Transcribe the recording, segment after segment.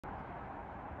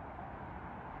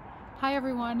Hi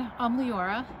everyone, I'm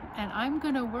Leora, and I'm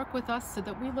going to work with us so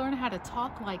that we learn how to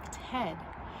talk like Ted.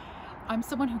 I'm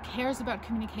someone who cares about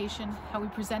communication, how we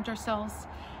present ourselves,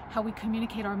 how we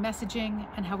communicate our messaging,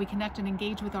 and how we connect and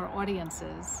engage with our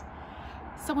audiences.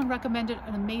 Someone recommended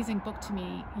an amazing book to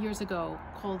me years ago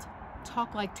called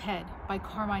Talk Like Ted by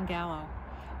Carmine Gallo.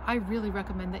 I really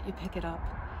recommend that you pick it up.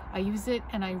 I use it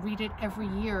and I read it every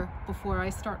year before I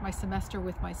start my semester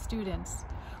with my students.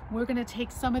 We're going to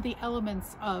take some of the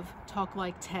elements of Talk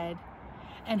Like Ted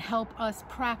and help us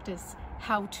practice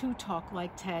how to talk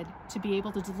like Ted to be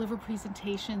able to deliver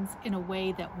presentations in a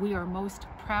way that we are most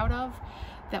proud of,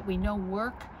 that we know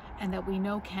work, and that we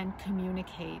know can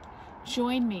communicate.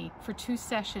 Join me for 2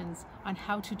 sessions on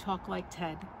how to talk like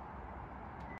Ted.